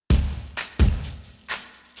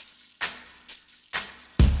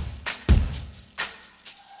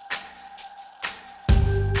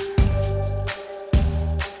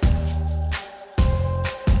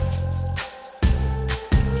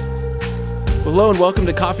Hello and welcome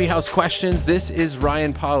to Coffee House Questions. This is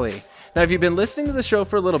Ryan Pauly. Now, if you've been listening to the show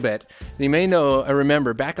for a little bit, you may know or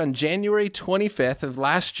remember back on January 25th of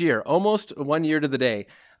last year, almost 1 year to the day,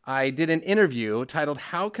 I did an interview titled,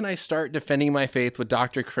 How Can I Start Defending My Faith with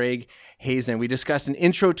Dr. Craig Hazen. We discussed an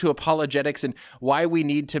intro to apologetics and why we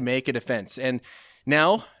need to make a defense. And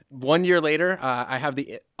now, 1 year later, I have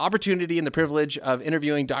the opportunity and the privilege of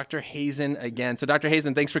interviewing Dr. Hazen again. So Dr.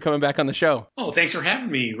 Hazen, thanks for coming back on the show. Oh, thanks for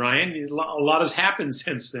having me, Ryan. A lot has happened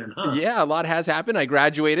since then, huh? Yeah, a lot has happened. I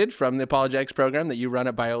graduated from the apologetics program that you run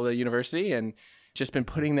at Biola University and just been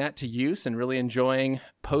putting that to use and really enjoying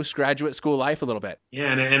postgraduate school life a little bit.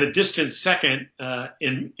 Yeah, and a distant second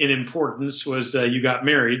in importance was you got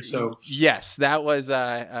married. So yes, that was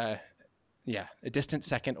a distant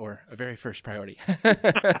second or a very first priority.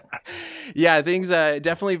 Yeah, things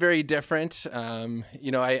definitely very different.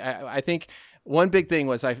 I think one big thing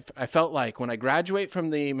was I felt like when I graduate from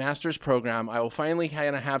the master's program, I will finally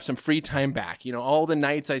kind of have some free time back. You know, all the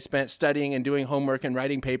nights I spent studying and doing homework and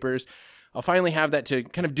writing papers, I'll finally have that to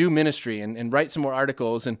kind of do ministry and write some more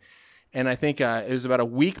articles. And I think it was about a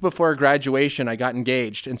week before graduation, I got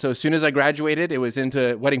engaged. And so as soon as I graduated, it was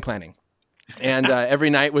into wedding planning. And every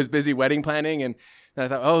night was busy wedding planning. And I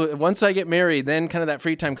thought, once I get married, then kind of that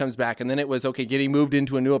free time comes back. And then it was, okay, getting moved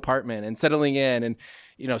into a new apartment and settling in and,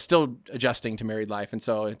 still adjusting to married life. And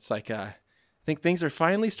so it's like, I think things are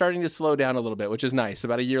finally starting to slow down a little bit, which is nice,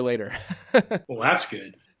 about a year later. Well, that's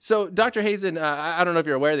good. So, Dr. Hazen, I don't know if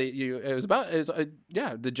you're aware that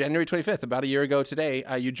the January 25th, about a year ago today,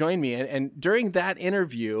 you joined me. And during that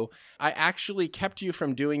interview, I actually kept you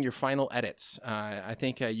from doing your final edits. I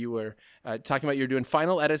think you were talking about you were doing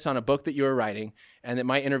final edits on a book that you were writing, and that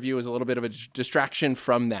my interview was a little bit of a distraction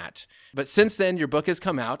from that. But since then, your book has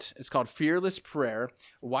come out. It's called Fearless Prayer,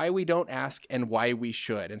 Why We Don't Ask and Why We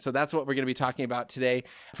Should. And so that's what we're going to be talking about today.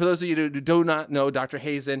 For those of you who do not know Dr.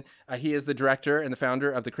 Hazen, he is the director and the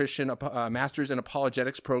founder of the Christian Masters in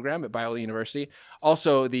Apologetics program at Biola University,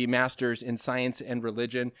 also the Masters in Science and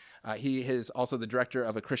Religion. He is also the director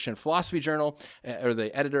of a Christian philosophy journal, or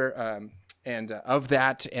the editor of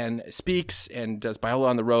that, and speaks and does Biola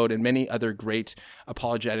on the Road and many other great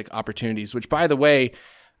apologetic opportunities, which, by the way,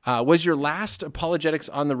 was your last apologetics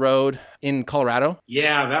on the road in Colorado?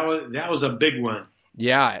 Yeah, that was a big one.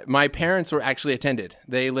 Yeah, my parents were actually attended.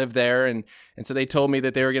 They live there, and so they told me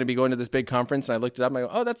that they were going to be going to this big conference, and I looked it up, and I go,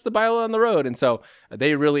 oh, that's the Biola on the Road. And so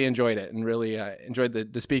they really enjoyed it and really enjoyed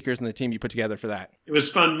the speakers and the team you put together for that. It was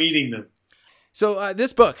fun meeting them. So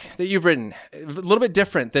this book that you've written, a little bit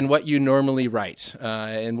different than what you normally write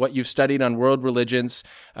and what you've studied on world religions,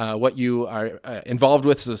 what you are involved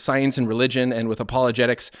with, so science and religion and with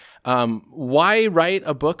apologetics. Why write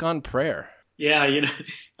a book on prayer?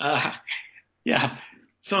 Yeah,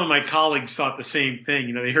 some of my colleagues thought the same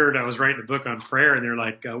thing. They heard I was writing a book on prayer, and they're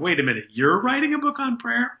like, wait a minute, you're writing a book on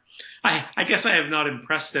prayer? I guess I have not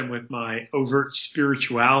impressed them with my overt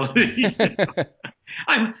spirituality.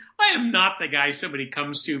 I am not the guy somebody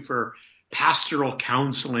comes to for pastoral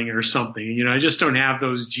counseling or something. I just don't have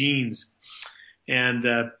those genes. And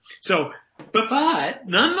but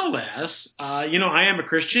nonetheless, I am a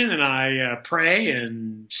Christian, and I pray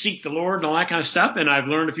and seek the Lord and all that kind of stuff. And I've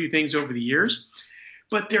learned a few things over the years.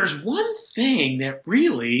 But there's one thing that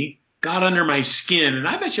really got under my skin, and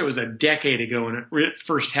I bet you it was a decade ago when it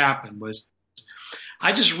first happened, was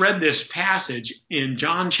I just read this passage in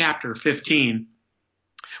John chapter 15,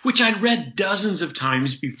 which I'd read dozens of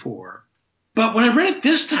times before. But when I read it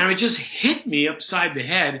this time, it just hit me upside the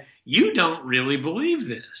head. You don't really believe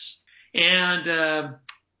this. And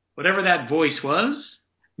whatever that voice was,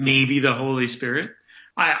 maybe the Holy Spirit,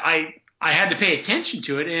 I had to pay attention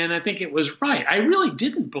to it, and I think it was right. I really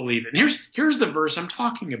didn't believe it. And here's the verse I'm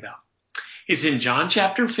talking about. It's in John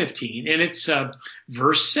chapter 15, and it's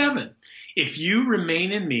verse 7. If you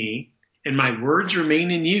remain in me, and my words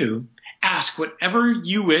remain in you, ask whatever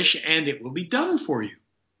you wish, and it will be done for you.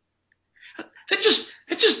 That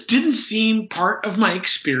just didn't seem part of my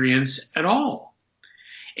experience at all.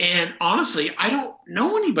 And honestly, I don't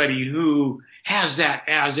know anybody who has that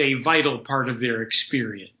as a vital part of their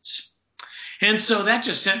experience. And so that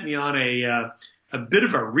just sent me on a bit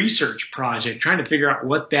of a research project trying to figure out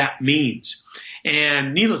what that means.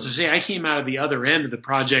 And needless to say, I came out of the other end of the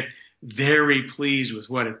project very pleased with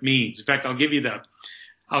what it means. In fact, I'll give you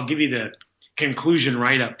the conclusion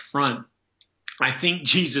right up front. I think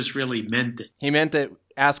Jesus really meant it. He meant that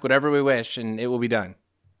ask whatever we wish and it will be done.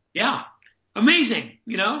 Yeah. Amazing,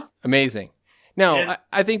 Amazing. Now,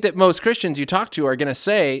 I think that most Christians you talk to are going to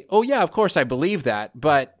say, oh, yeah, of course I believe that.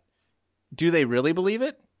 But do they really believe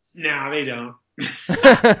it? No, they don't.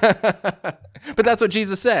 But that's what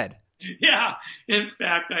Jesus said. Yeah. In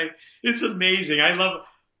fact, it's amazing.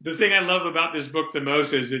 The thing I love about this book the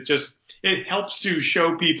most is it helps to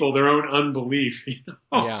show people their own unbelief.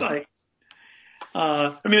 Yeah. It's like,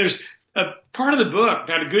 there's a part of the book,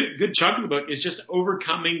 about a good chunk of the book, is just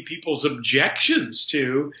overcoming people's objections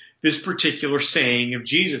to this particular saying of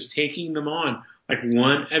Jesus, taking them on like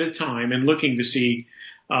one at a time and looking to see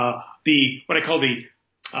what I call the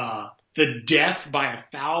death by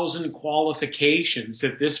 1,000 qualifications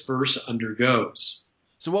that this verse undergoes.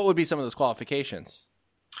 So what would be some of those qualifications?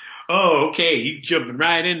 Oh, okay. You jumping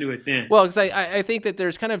right into it then. Well, because I think that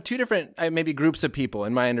there's kind of two different maybe groups of people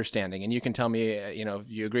in my understanding, and you can tell me, if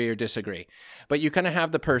you agree or disagree. But you kind of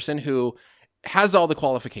have the person who has all the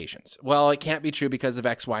qualifications. Well, it can't be true because of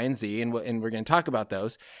X, Y, and Z, and we're going to talk about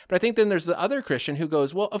those. But I think then there's the other Christian who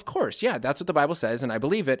goes, well, of course, yeah, that's what the Bible says, and I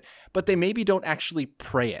believe it, but they maybe don't actually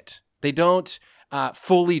pray it. They don't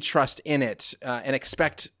fully trust in it and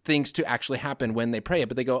expect things to actually happen when they pray it.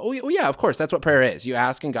 But they go, oh yeah, of course, that's what prayer is. You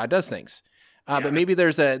ask and God does things. But maybe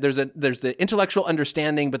there's the intellectual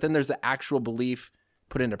understanding, but then there's the actual belief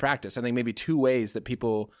put into practice. I think maybe two ways that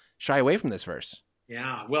people shy away from this verse.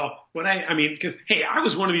 Yeah, well, because I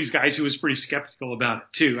was one of these guys who was pretty skeptical about it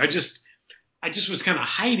too. I just was kind of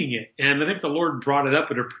hiding it, and I think the Lord brought it up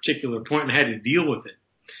at a particular point, and I had to deal with it.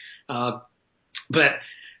 But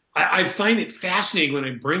I find it fascinating when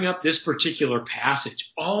I bring up this particular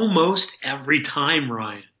passage almost every time,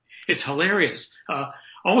 Ryan. It's hilarious.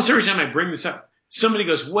 Almost every time I bring this up, somebody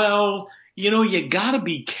goes, well, you got to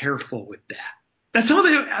be careful with that. That's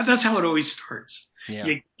how it always starts. Yeah.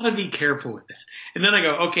 You got to be careful with that. And then I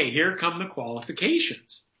go, okay, here come the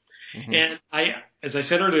qualifications. Mm-hmm. And as I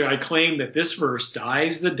said earlier, I claim that this verse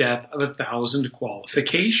dies the death of 1,000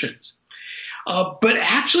 qualifications. But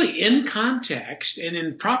actually, in context and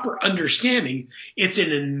in proper understanding, it's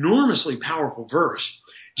an enormously powerful verse.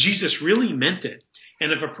 Jesus really meant it.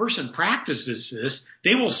 And if a person practices this,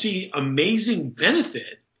 they will see amazing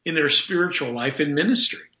benefit in their spiritual life and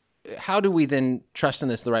ministry. How do we then trust in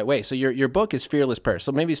this the right way? So your book is Fearless Prayer.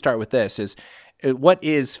 So maybe start with this: what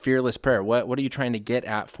is fearless prayer? What are you trying to get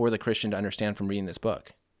at for the Christian to understand from reading this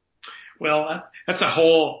book? Well, that's a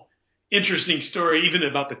whole interesting story, even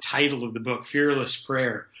about the title of the book, Fearless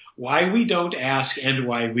Prayer, Why We Don't Ask and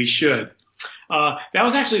Why We Should. That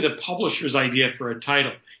was actually the publisher's idea for a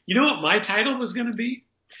title. You know what my title was going to be?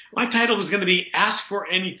 My title was going to be Ask for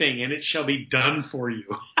Anything and It Shall Be Done for You.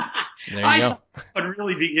 There you go. It would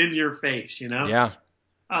really be in your face, Yeah.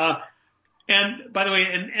 And by the way,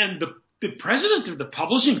 and the president of the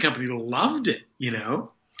publishing company loved it,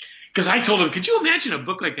 Because I told him, could you imagine a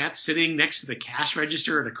book like that sitting next to the cash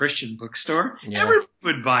register at a Christian bookstore? Yeah. Everyone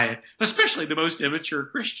would buy it, especially the most immature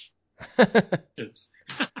Christians,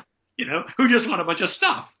 who just want a bunch of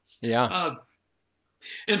stuff. Yeah.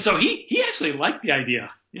 And so he actually liked the idea.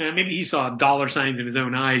 Maybe he saw dollar signs in his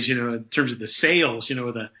own eyes, in terms of the sales,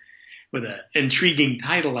 with a intriguing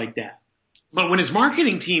title like that. But when his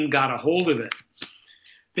marketing team got a hold of it,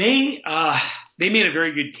 they made a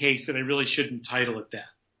very good case that I really shouldn't title it that.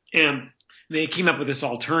 And they came up with this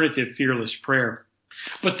alternative, Fearless Prayer.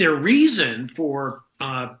 But their reason for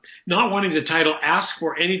not wanting the title Ask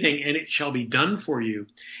for Anything and It Shall Be Done for You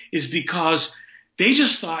is because they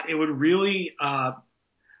just thought it would really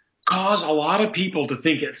cause a lot of people to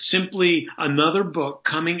think it's simply another book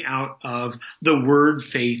coming out of the Word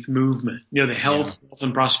Faith movement, the health, wealth,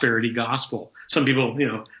 and prosperity gospel. Some people,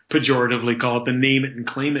 pejoratively call it the name it and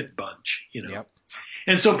claim it bunch, Yep.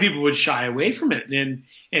 And so people would shy away from it,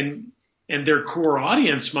 and their core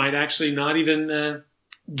audience might actually not even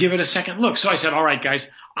give it a second look. So I said, all right, guys,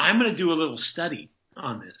 I'm going to do a little study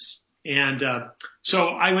on this. And so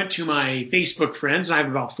I went to my Facebook friends. I have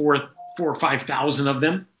about 4,000 or 5,000 of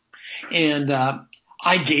them. And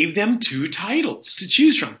I gave them two titles to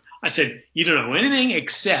choose from. I said, you don't know anything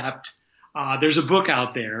except there's a book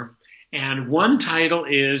out there. And one title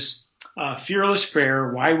is Fearless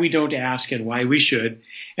Prayer, Why We Don't Ask and Why We Should.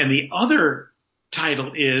 And the other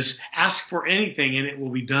title is Ask for Anything and It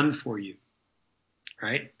Will Be Done for You.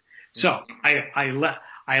 Right? So I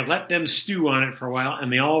let them stew on it for a while,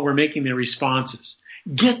 and they all were making their responses.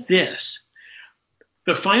 Get this.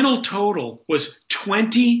 The final total was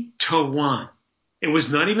 20-1. It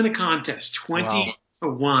was not even a contest,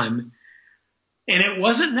 20-1. And it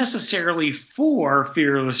wasn't necessarily for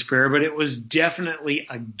Fearless Prayer, but it was definitely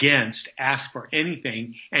against Ask for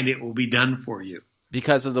Anything and It Will Be Done for You.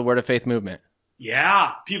 Because of the Word of Faith movement.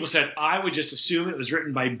 Yeah. People said, I would just assume it was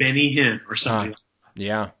written by Benny Hinn or something.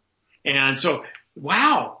 Yeah. And so,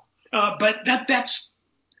 wow. But that's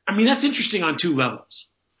interesting on two levels.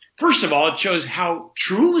 First of all, it shows how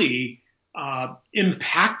truly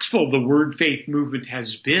impactful the word faith movement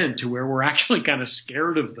has been to where we're actually kind of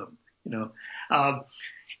scared of them,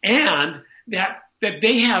 and that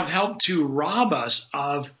they have helped to rob us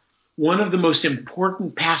of one of the most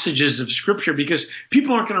important passages of Scripture, because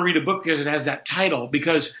people aren't going to read a book because it has that title,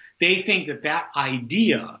 because they think that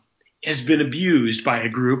idea has been abused by a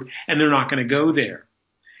group and they're not going to go there.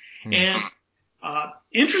 And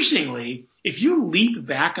interestingly, if you leap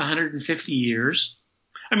back 150 years,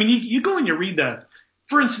 I mean, you go and you read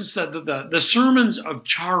for instance, the sermons of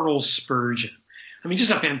Charles Spurgeon. I mean,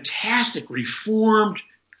 just a fantastic, reformed,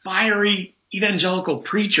 fiery, evangelical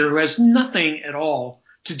preacher who has nothing at all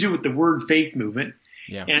to do with the word faith movement.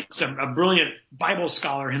 Yeah. And it's a brilliant Bible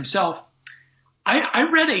scholar himself. I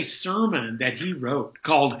read a sermon that he wrote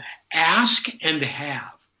called Ask and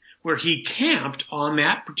Have, where he camped on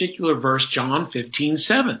that particular verse, John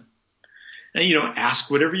 15:7. And,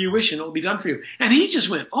 ask whatever you wish and it will be done for you. And he just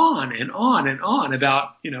went on and on and on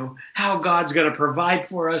about, how God's going to provide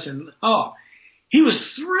for us. And, he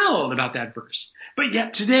was thrilled about that verse. But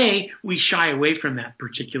yet today we shy away from that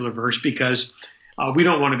particular verse because we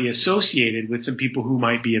don't want to be associated with some people who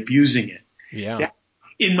might be abusing it. Yeah.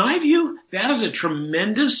 In my view, that is a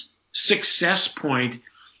tremendous success point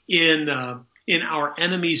in our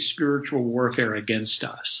enemy's spiritual warfare against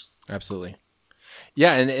us. Absolutely.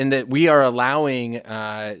 Yeah, and that we are allowing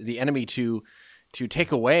the enemy to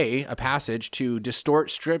take away a passage, to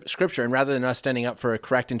distort Scripture, and rather than us standing up for a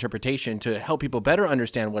correct interpretation to help people better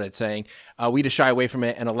understand what it's saying, we just shy away from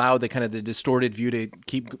it and allow the distorted view to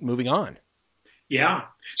keep moving on. Yeah.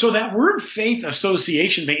 So that word faith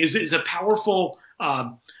association thing is a powerful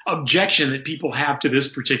objection that people have to this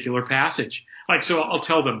particular passage. So I'll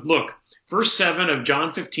tell them, look, verse 7 of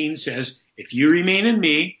John 15 says, if you remain in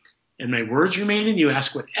me and my words remain in you,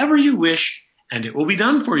 ask whatever you wish and it will be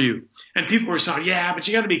done for you. And people were saying, yeah, but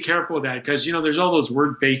you got to be careful with that because, there's all those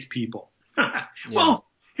word faith people. Well,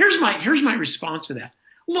 here's my response to that.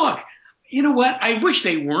 Look, you know what? I wish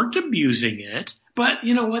they weren't abusing it, but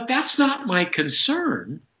you know what? That's not my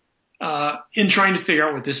concern in trying to figure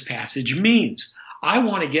out what this passage means. I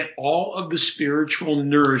want to get all of the spiritual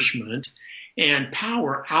nourishment and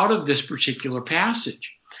power out of this particular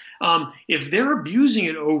passage. If they're abusing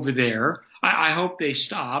it over there, I hope they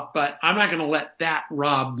stop, but I'm not going to let that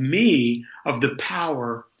rob me of the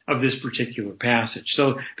power of this particular passage.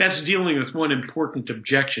 So that's dealing with one important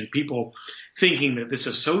objection, people thinking that this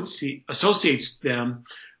associates them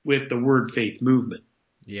with the word faith movement.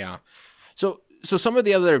 Yeah. So some of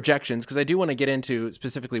the other objections, because I do want to get into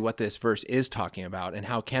specifically what this verse is talking about and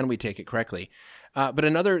how can we take it correctly. But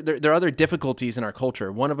there are other difficulties in our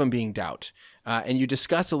culture, one of them being doubt. And you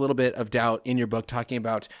discuss a little bit of doubt in your book, talking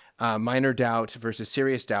about minor doubt versus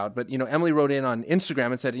serious doubt. But, Emily wrote in on Instagram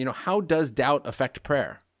and said, how does doubt affect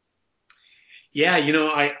prayer? Yeah,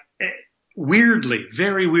 weirdly,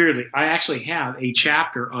 very weirdly, I actually have a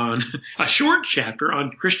short chapter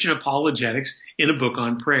on Christian apologetics in a book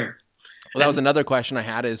on prayer. Well, that was another question I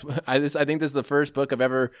had I think this is the first book I've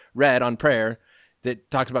ever read on prayer that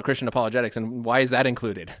talks about Christian apologetics, and why is that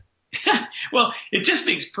included? Well, it just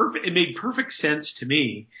made perfect sense to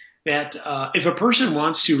me that if a person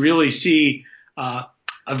wants to really see a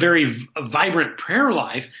very vibrant prayer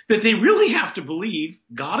life, that they really have to believe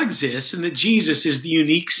God exists and that Jesus is the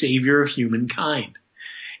unique Savior of humankind.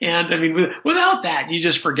 And I mean, without that, you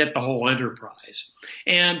just forget the whole enterprise.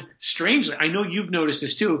 And strangely, I know you've noticed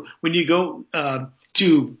this too, when you go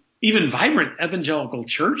to even vibrant evangelical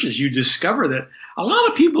churches, you discover that a lot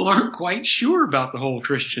of people aren't quite sure about the whole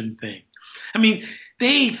Christian thing. I mean,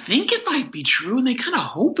 they think it might be true and they kind of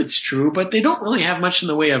hope it's true, but they don't really have much in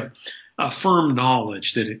the way of firm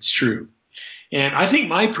knowledge that it's true. And I think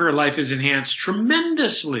my prayer life is enhanced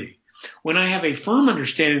tremendously when I have a firm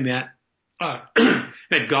understanding that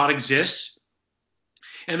that God exists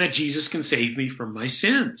and that Jesus can save me from my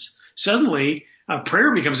sins. Suddenly,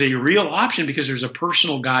 prayer becomes a real option because there's a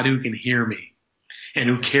personal God who can hear me and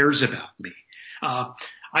who cares about me.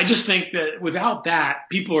 I just think that without that,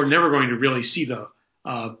 people are never going to really see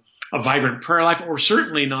a vibrant prayer life, or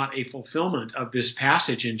certainly not a fulfillment of this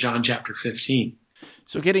passage in John chapter 15.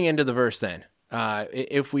 So getting into the verse then,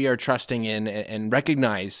 if we are trusting in and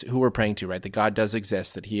recognize who we're praying to, right, that God does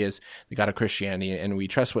exist, that he is the God of Christianity, and we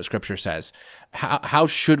trust what Scripture says, how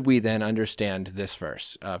should we then understand this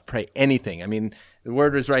verse of pray anything? I mean, the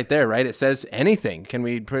word is right there, right? It says anything. Can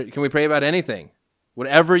we pray about anything?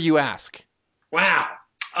 Whatever you ask. Wow.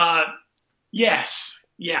 Yes.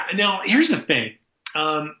 Yeah. Now, here's the thing.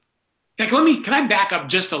 Can I back up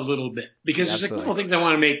just a little bit? Because there's a couple of things I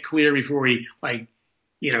want to make clear before we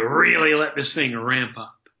really let this thing ramp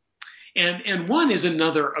up. And one is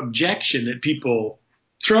another objection that people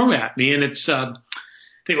throw at me, and it's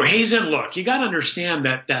they go, Hazen, look, you got to understand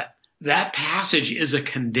that passage is a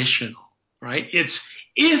conditional, right? It's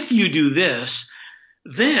if you do this,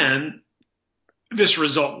 then this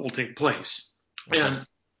result will take place. Okay. And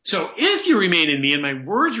so if you remain in me and my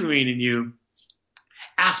words remain in you,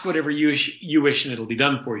 ask whatever you wish and it'll be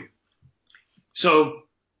done for you. So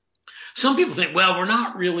some people think, well, we're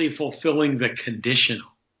not really fulfilling the conditional,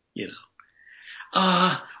 you know.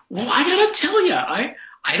 Well, I got to tell you, I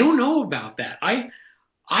don't know about that. I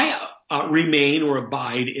remain or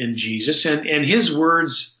abide in Jesus, and his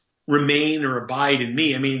words remain or abide in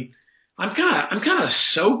me. I mean, I'm kind of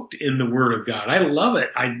soaked in the Word of God. I love it.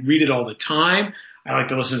 I read it all the time. I like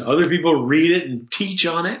to listen to other people read it and teach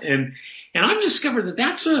on it, and I've discovered that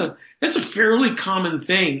that's a fairly common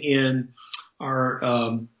thing in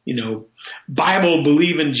our Bible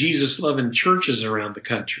believing Jesus loving churches around the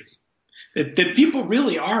country. That people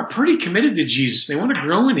really are pretty committed to Jesus. They want to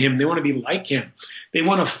grow in him. They want to be like him. They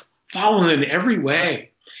want to follow him in every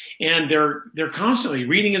way. And they're constantly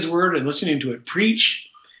reading his word and listening to it preach.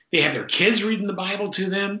 They have their kids reading the Bible to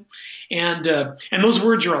them. And those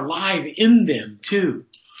words are alive in them too.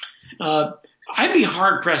 I'd be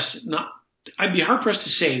hard pressed to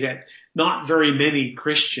say that not very many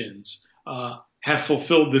Christians have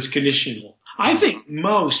fulfilled this conditional. I think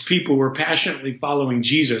most people who are passionately following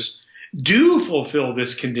Jesus do fulfill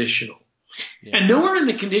this conditional. Yeah. And nowhere in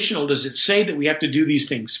the conditional does it say that we have to do these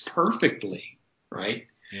things perfectly, right?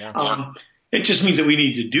 Yeah. It just means that we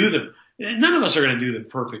need to do them. None of us are going to do them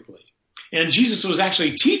perfectly. And Jesus was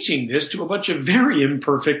actually teaching this to a bunch of very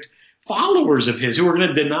imperfect followers of his who were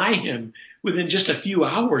going to deny him within just a few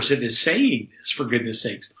hours of his saying this, for goodness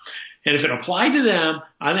sakes. And if it applied to them,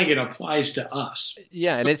 I think it applies to us.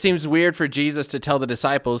 Yeah, and it seems weird for Jesus to tell the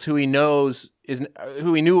disciples who he knew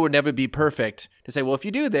would never be perfect to say, well, if you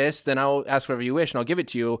do this, then I'll ask whatever you wish and I'll give it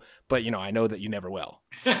to you, but I know that you never will.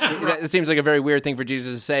 It seems like a very weird thing for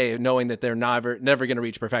Jesus to say, knowing that they're never going to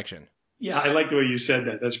reach perfection. Yeah, I like the way you said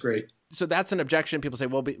that. That's great. So that's an objection. People say,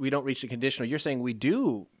 well, we don't reach the conditional. You're saying we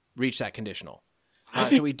do reach that conditional.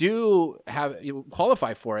 So we do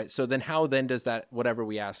qualify for it. So then how then does that whatever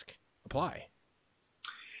we ask apply?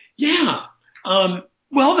 Yeah.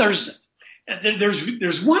 Well, there's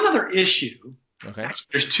one other issue. Okay. Actually,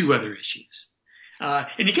 there's two other issues.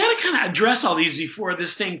 And you got to kind of address all these before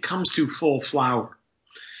this thing comes to full flower.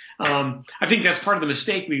 I think that's part of the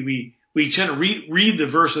mistake. We tend to read the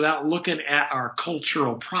verse without looking at our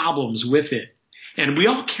cultural problems with it. And we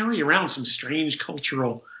all carry around some strange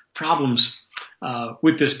cultural problems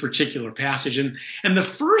with this particular passage. And the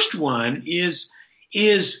first one is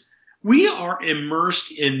we are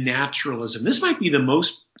immersed in naturalism. This might be the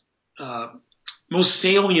most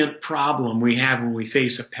salient problem we have when we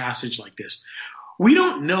face a passage like this. We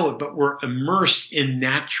don't know it, but we're immersed in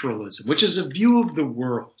naturalism, which is a view of the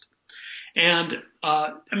world. And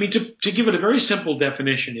to give it a very simple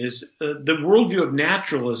definition is the worldview of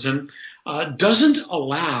naturalism doesn't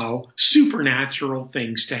allow supernatural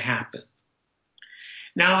things to happen.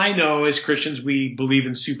 Now, I know as Christians we believe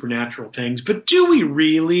in supernatural things, but do we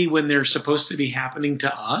really when they're supposed to be happening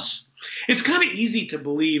to us? It's kind of easy to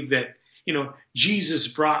believe that, Jesus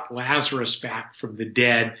brought Lazarus back from the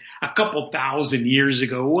dead a couple thousand years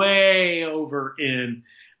ago, way over in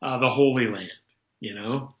the Holy Land,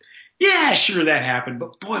 Yeah, sure, that happened.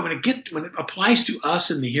 But boy, when it applies to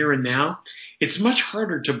us in the here and now, it's much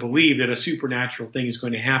harder to believe that a supernatural thing is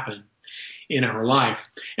going to happen in our life.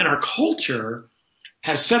 And our culture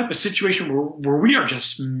has set up a situation where we are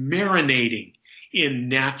just marinating in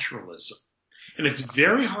naturalism. And it's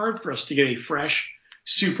very hard for us to get a fresh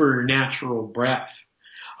supernatural breath.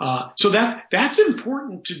 So that's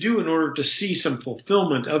important to do in order to see some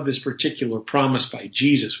fulfillment of this particular promise by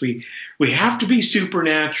Jesus. We have to be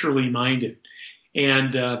supernaturally minded.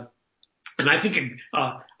 And I think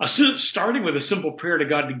starting with a simple prayer to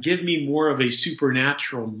God to give me more of a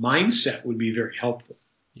supernatural mindset would be very helpful.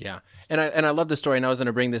 Yeah. And I love the story, and I was going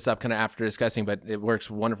to bring this up kind of after discussing, but it works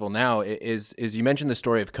wonderful now, is you mentioned the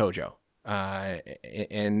story of Kojo.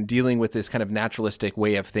 And dealing with this kind of naturalistic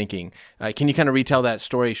way of thinking. Can you kind of retell that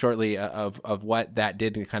story shortly of what that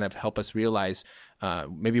did to kind of help us realize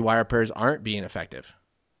maybe why our prayers aren't being effective?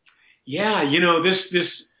 Yeah,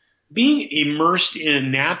 this being immersed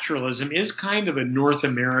in naturalism is kind of a North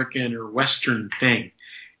American or Western thing.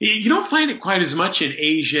 You don't find it quite as much in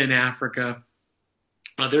Asia and Africa.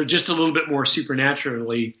 They're just a little bit more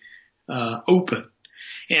supernaturally open.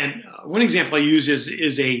 And one example I use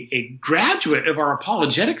is a graduate of our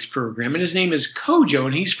apologetics program, and his name is Kojo,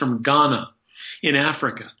 and he's from Ghana in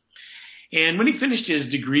Africa. And when he finished his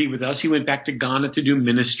degree with us, he went back to Ghana to do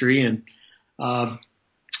ministry. And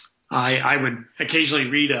I would occasionally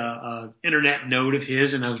read a internet note of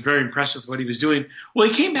his, and I was very impressed with what he was doing. Well,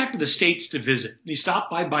 he came back to the States to visit. He stopped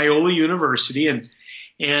by Biola University, and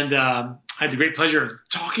I had the great pleasure of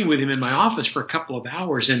talking with him in my office for a couple of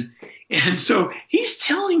hours. And so he's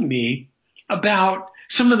telling me about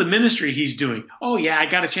some of the ministry he's doing. Oh, yeah, I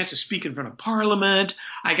got a chance to speak in front of Parliament.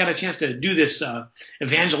 I got a chance to do this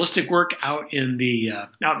evangelistic work out in the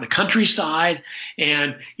countryside.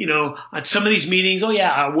 And, at some of these meetings, oh,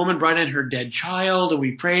 yeah, a woman brought in her dead child, and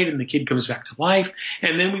we prayed, and the kid comes back to life.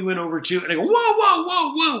 And then we went over to, and I go,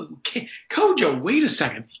 whoa. Kojo, wait a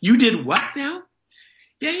second. You did what now?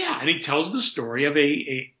 Yeah. And he tells the story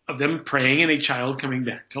of them praying and a child coming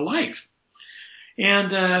back to life.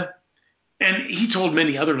 And he told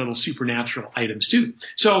many other little supernatural items too.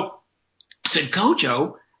 So I said,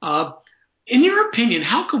 Kojo, in your opinion,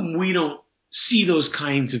 how come we don't see those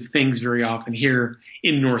kinds of things very often here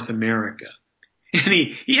in North America? And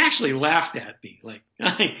he actually laughed at me like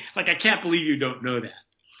I can't believe you don't know that.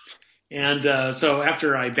 And so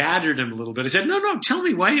after I badgered him a little bit, I said, no, tell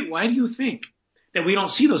me, why do you think that we don't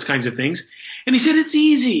see those kinds of things? And he said, it's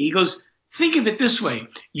easy. He goes, think of it this way.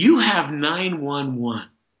 You have 911.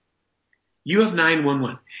 You have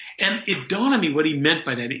 911. And it dawned on me what he meant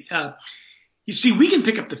by that. You see, we can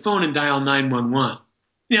pick up the phone and dial 911.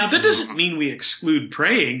 Now, that doesn't mean we exclude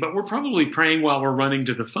praying, but we're probably praying while we're running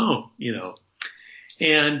to the phone,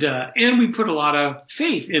 And we put a lot of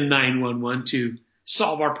faith in 911 to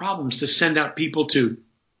solve our problems, to send out people to,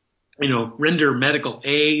 render medical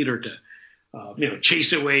aid or to,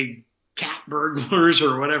 chase away cat burglars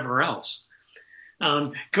or whatever else.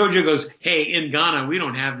 Kojo goes, hey, in Ghana, we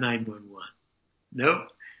don't have 911. Nope,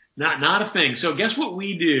 not a thing. So guess what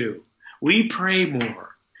we do? We pray more.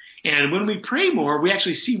 And when we pray more, we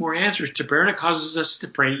actually see more answers to prayer, and it causes us to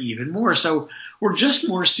pray even more. So we're just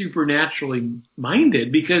more supernaturally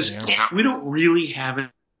minded because we don't really have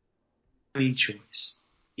any choice.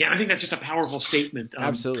 Yeah, I think that's just a powerful statement.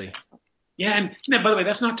 Absolutely. Yeah, and by the way,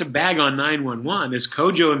 that's not to bag on 911. As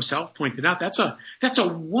Kojo himself pointed out, that's a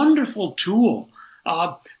wonderful tool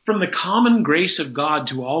from the common grace of God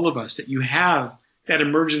to all of us that you have that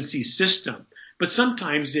emergency system. But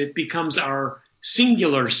sometimes it becomes our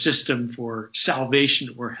singular system for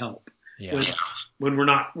salvation or help when we're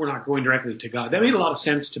not going directly to God. That made a lot of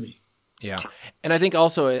sense to me. Yeah. And I think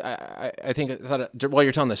also, I think while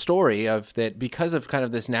you're telling the story of that, because of kind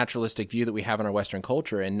of this naturalistic view that we have in our Western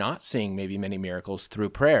culture and not seeing maybe many miracles through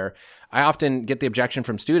prayer, I often get the objection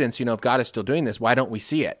from students, if God is still doing this, why don't we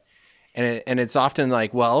see it? And it's often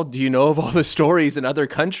like, well, do you know of all the stories in other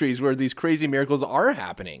countries where these crazy miracles are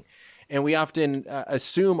happening? And we often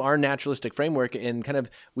assume our naturalistic framework and kind of,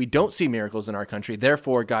 we don't see miracles in our country,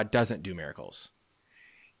 therefore God doesn't do miracles.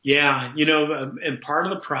 Yeah, and part of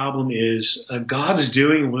the problem is God's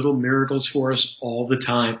doing little miracles for us all the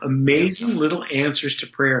time. Amazing little answers to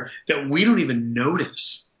prayer that we don't even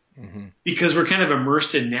notice because we're kind of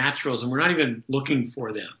immersed in naturals and we're not even looking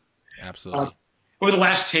for them. Absolutely. Over the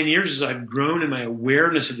last 10 years, as I've grown in my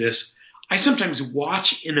awareness of this, I sometimes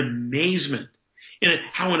watch in amazement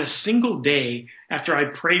how in a single day after I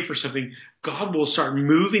pray for something, God will start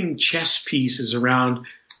moving chess pieces around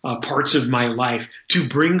parts of my life to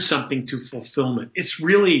bring something to fulfillment. It's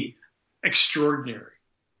really extraordinary.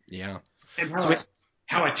 Yeah. And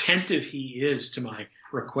how attentive he is to my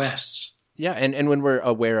requests. Yeah, and when we're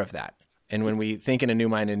aware of that, and when we think in a new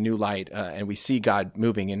mind and new light, and we see God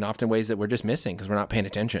moving in often ways that we're just missing because we're not paying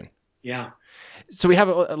attention. Yeah. So we have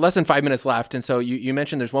less than 5 minutes left. And so you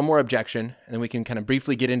mentioned there's one more objection, and then we can kind of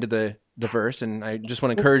briefly get into the verse. And I just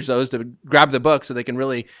want to encourage those to grab the book so they can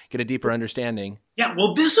really get a deeper understanding. Yeah,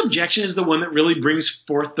 well, this objection is the one that really brings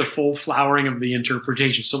forth the full flowering of the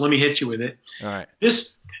interpretation. So let me hit you with it. All right.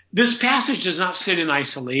 This passage does not sit in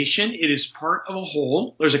isolation. It is part of a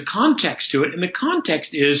whole. There's a context to it, and the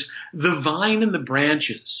context is the vine and the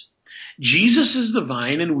branches. Jesus is the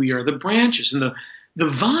vine, and we are the branches. And the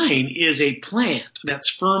vine is a plant that's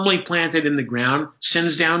firmly planted in the ground,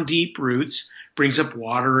 sends down deep roots, brings up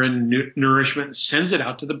water and nourishment, and sends it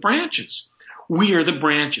out to the branches. We are the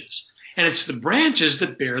branches. And it's the branches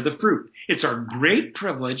that bear the fruit. It's our great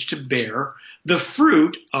privilege to bear the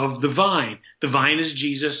fruit of the vine. The vine is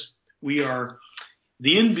Jesus. We are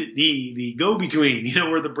the go-between.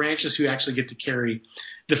 We're the branches who actually get to carry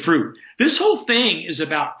the fruit. This whole thing is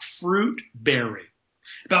about fruit bearing,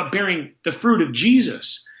 about bearing the fruit of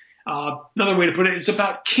Jesus. Another way to put it, it's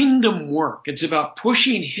about kingdom work. It's about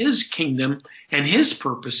pushing his kingdom and his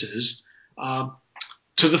purposes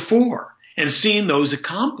to the fore and seeing those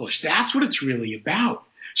accomplished. That's what it's really about.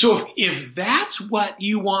 So if that's what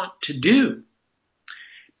you want to do,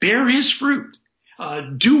 bear his fruit,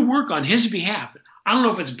 do work on his behalf. I don't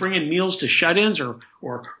know if it's bringing meals to shut-ins or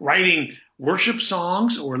writing worship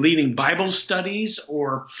songs or leading Bible studies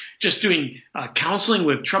or just doing counseling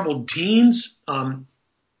with troubled teens,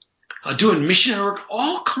 doing missionary work,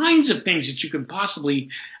 all kinds of things that you can possibly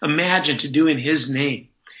imagine to do in his name.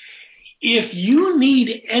 If you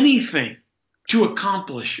need anything to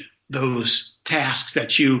accomplish those tasks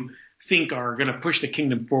that you think are going to push the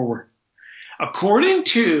kingdom forward, according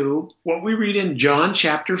to what we read in John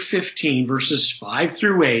chapter 15, verses 5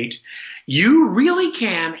 through 8, you really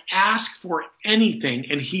can ask for anything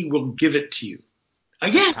and he will give it to you.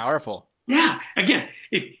 Again, that's powerful. Yeah. Again,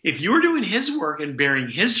 if you're doing his work and bearing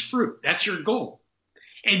his fruit, that's your goal.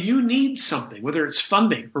 And you need something, whether it's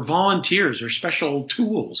funding or volunteers or special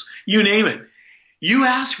tools, you name it. You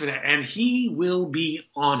ask for that and he will be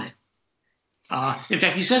on it. In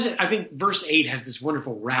fact, he says it, I think verse 8 has this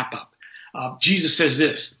wonderful wrap up. Jesus says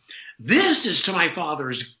this is to my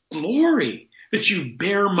Father's glory that you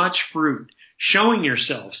bear much fruit, showing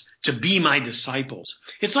yourselves to be my disciples.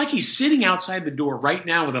 It's like he's sitting outside the door right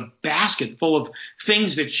now with a basket full of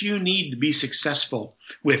things that you need to be successful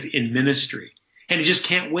with in ministry. And he just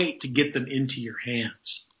can't wait to get them into your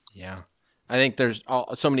hands. Yeah. I think there's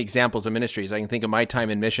so many examples of ministries. I can think of my time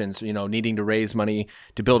in missions, needing to raise money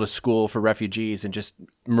to build a school for refugees and just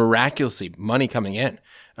miraculously money coming in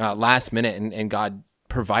last minute and God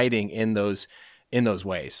providing in those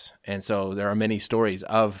ways. And so there are many stories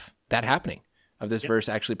of that happening, of this verse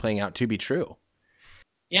actually playing out to be true.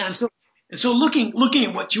 Yeah. And so looking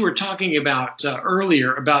at what you were talking about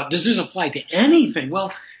earlier about, does this apply to anything?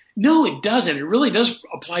 Well, no, it doesn't. It really does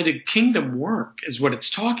apply to kingdom work is what it's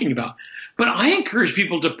talking about. But I encourage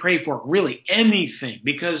people to pray for really anything,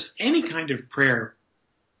 because any kind of prayer,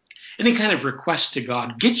 any kind of request to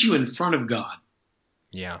God gets you in front of God.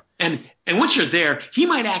 Yeah. And once you're there, he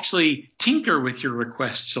might actually tinker with your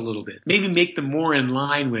requests a little bit, maybe make them more in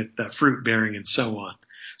line with fruit bearing and so on.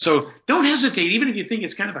 So don't hesitate, even if you think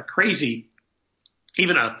it's kind of a crazy,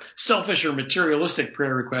 even a selfish or materialistic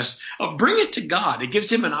prayer request, bring it to God. It gives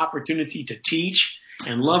him an opportunity to teach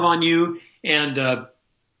and love on you and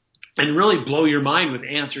really blow your mind with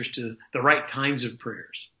answers to the right kinds of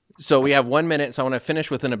prayers. So we have 1 minute, so I want to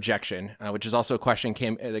finish with an objection, which is also a question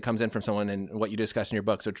that comes in from someone in what you discuss in your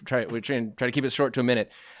book. So we're trying to keep it short to a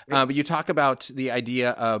minute. But you talk about the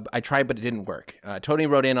idea of, I tried, but it didn't work. Tony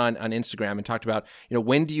wrote in on Instagram and talked about,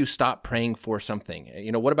 when do you stop praying for something?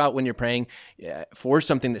 What about when you're praying for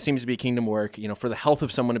something that seems to be kingdom work, for the health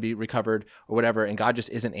of someone to be recovered or whatever, and God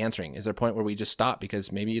just isn't answering? Is there a point where we just stop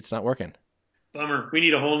because maybe it's not working? Bummer. We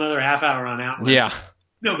need a whole nother half hour on that one. Yeah.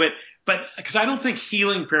 No, but because I don't think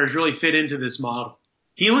healing prayers really fit into this model.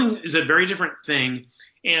 Healing is a very different thing.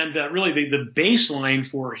 And really the baseline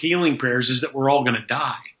for healing prayers is that we're all going to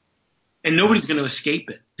die and nobody's going to escape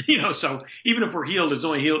it. So even if we're healed,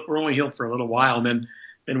 we're only healed for a little while, and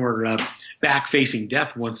then we're back facing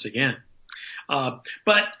death once again.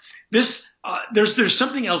 But there's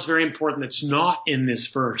something else very important that's not in this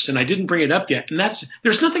verse, and I didn't bring it up yet. And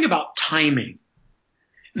there's nothing about timing.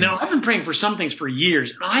 Now, I've been praying for some things for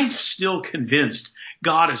years, and I'm still convinced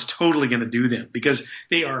God is totally going to do them because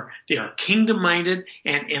they are kingdom-minded,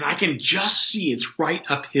 and I can just see it's right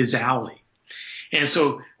up his alley. And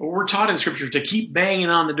so we're taught in Scripture to keep banging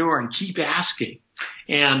on the door and keep asking.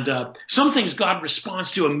 And some things God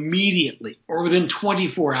responds to immediately or within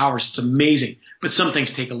 24 hours. It's amazing. But some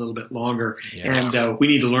things take a little bit longer, and we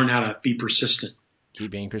need to learn how to be persistent.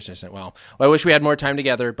 Keep being persistent. Well, I wish we had more time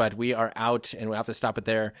together, but we are out and we'll have to stop it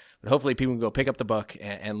there. But hopefully people can go pick up the book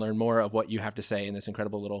and learn more of what you have to say in this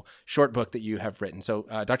incredible little short book that you have written. So,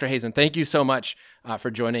 Dr. Hazen, thank you so much for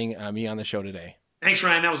joining me on the show today. Thanks,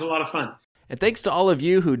 Ryan. That was a lot of fun. And thanks to all of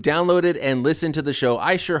you who downloaded and listened to the show.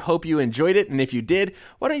 I sure hope you enjoyed it. And if you did,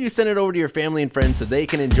 why don't you send it over to your family and friends so they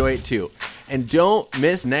can enjoy it too. And don't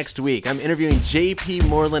miss next week. I'm interviewing J.P.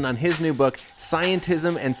 Moreland on his new book,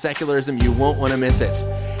 Scientism and Secularism. You won't want to miss it.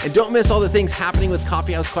 And don't miss all the things happening with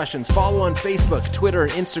Coffeehouse Questions. Follow on Facebook, Twitter,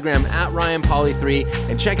 and Instagram at RyanPolly3,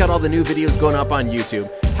 and check out all the new videos going up on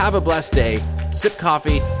YouTube. Have a blessed day. Sip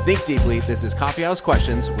coffee. Think deeply. This is Coffeehouse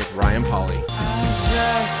Questions with Ryan Polly.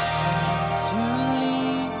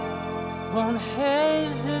 Won't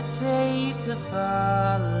hesitate to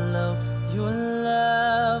follow. Your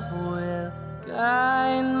love will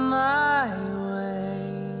guide my way.